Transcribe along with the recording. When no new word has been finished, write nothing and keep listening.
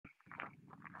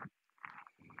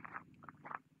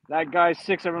That guy's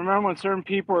 6. I remember when certain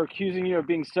people are accusing you of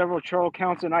being several troll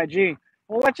accounts in IG.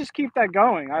 Well, let's just keep that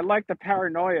going. I like the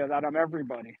paranoia that I'm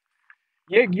everybody.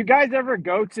 You guys ever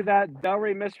go to that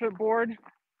Delray Misfit board?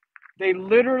 They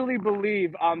literally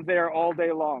believe I'm there all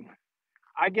day long.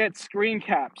 I get screen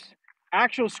caps,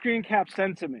 actual screen caps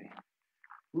sent to me.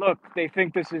 Look, they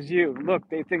think this is you. Look,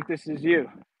 they think this is you.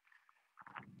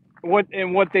 What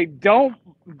they don't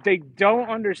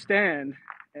understand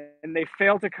and they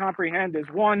fail to comprehend is,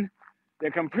 one,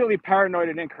 they're completely paranoid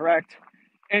and incorrect.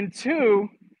 And two,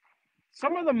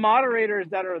 some of the moderators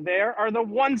that are there are the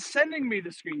ones sending me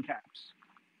the screen caps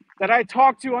that I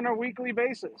talk to on a weekly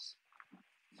basis.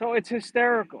 So it's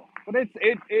hysterical, but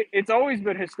it's always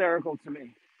been hysterical to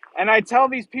me. And I tell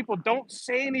these people, don't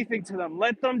say anything to them.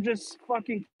 Let them just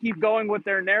fucking keep going with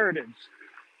their narratives.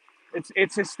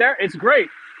 It's hysterical. It's great.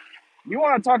 You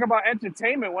want to talk about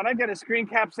entertainment? When I get a screen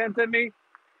cap sent at me,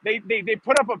 they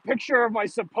put up a picture of my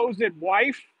supposed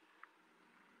wife.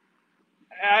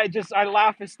 I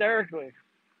laugh hysterically.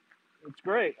 It's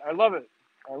great. I love it.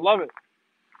 I love it.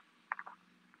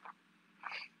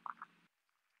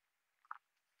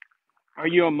 Are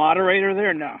you a moderator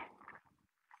there? No.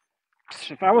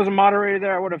 If I was a moderator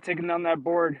there, I would have taken down that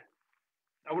board.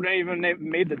 I wouldn't even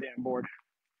made the damn board.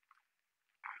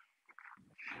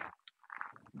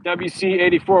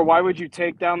 WC84, why would you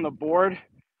take down the board?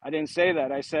 I didn't say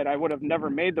that. I said I would have never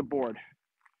made the board.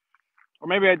 Or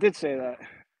maybe I did say that.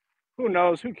 Who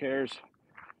knows? Who cares?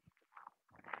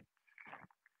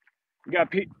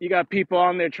 You got people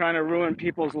on there trying to ruin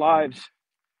people's lives.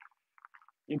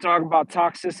 You talk about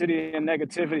toxicity and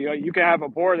negativity. You can have a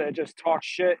board that just talks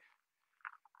shit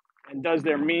and does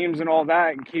their memes and all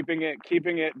that and keeping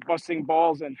it busting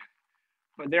balls,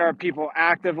 but there are people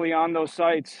actively on those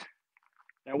sites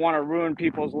that want to ruin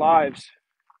people's lives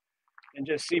and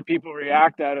just see people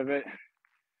react out of it.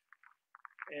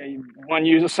 And when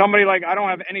you somebody like, I don't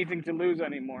have anything to lose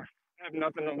anymore. I have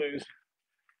nothing to lose.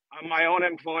 I'm my own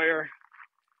employer.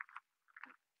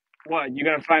 What, you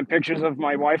gonna find pictures of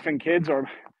my wife and kids or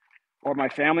my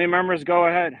family members? Go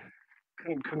ahead.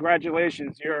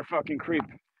 Congratulations, you're a fucking creep.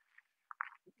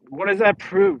 What does that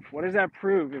prove? What does that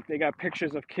prove if they got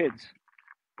pictures of kids?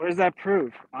 What does that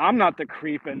prove? I'm not the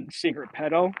creep and secret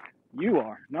pedo. You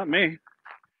are, not me.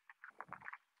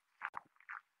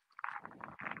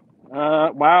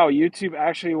 Wow, YouTube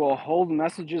actually will hold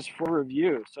messages for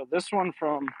review. So this one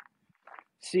from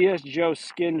CS Joe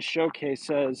Skin Showcase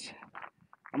says,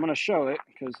 I'm going to show it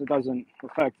because it doesn't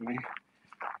affect me.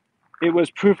 It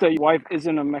was proof that your wife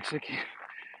isn't a Mexican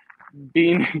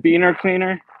beaner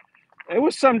cleaner. It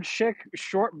was some chick,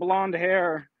 short blonde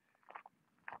hair.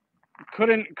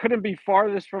 Couldn't be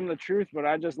farthest from the truth, but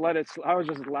I just let it. I was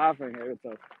just laughing at it.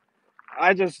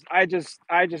 I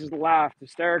just laughed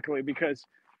hysterically because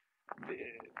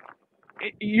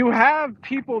you have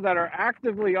people that are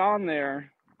actively on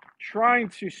there trying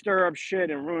to stir up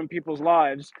shit and ruin people's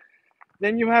lives.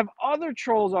 Then you have other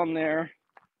trolls on there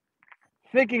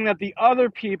thinking that the other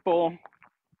people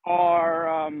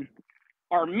are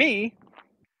me,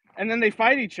 and then they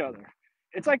fight each other.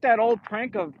 It's like that old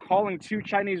prank of calling two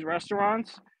Chinese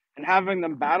restaurants and having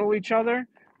them battle each other.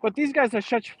 But these guys are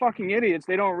such fucking idiots,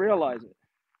 they don't realize it.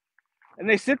 And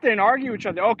they sit there and argue with each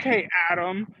other. Okay,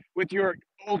 Adam, with your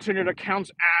alternate accounts,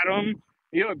 Adam,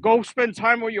 go spend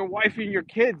time with your wife and your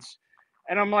kids.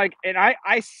 And I'm like, and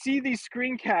I see these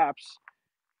screen caps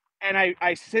and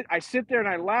I sit there and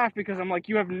I laugh because I'm like,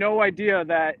 you have no idea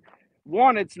that,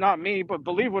 one, it's not me, but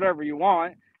believe whatever you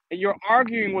want. And you're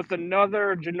arguing with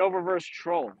another Genovaverse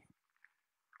troll.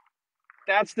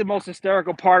 That's the most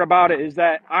hysterical part about it, is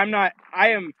that I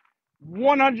am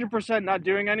 100% not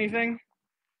doing anything,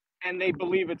 and they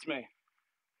believe it's me.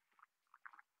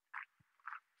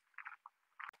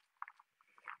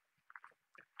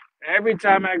 Every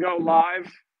time I go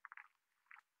live,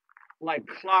 like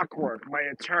clockwork, my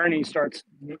attorney starts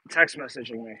text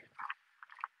messaging me.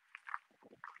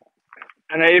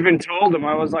 And I even told him,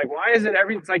 I was like, why is it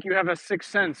it's like you have a sixth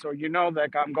sense, or you know that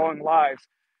I'm going live.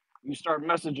 You start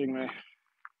messaging me.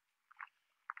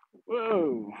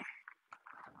 Whoa.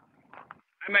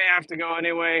 I may have to go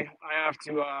anyway. I have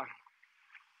to,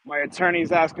 my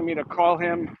attorney's asking me to call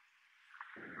him.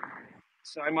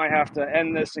 So I might have to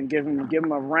end this and give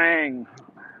him a rang.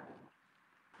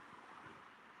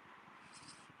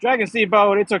 Dragon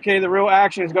Steamboat, it's okay. The real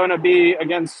action is going to be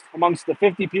amongst the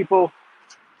 50 people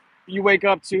you wake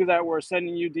up to that were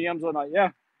sending you DMs all night. Yeah,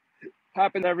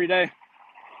 happens every day.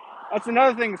 That's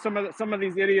another thing some of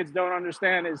these idiots don't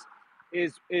understand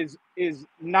is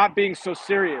not being so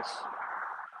serious.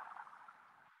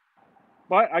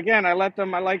 But again, I let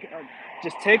them.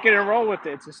 Just take it and roll with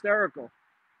it. It's hysterical.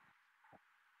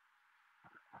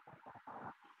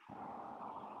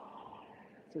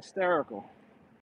 It's hysterical.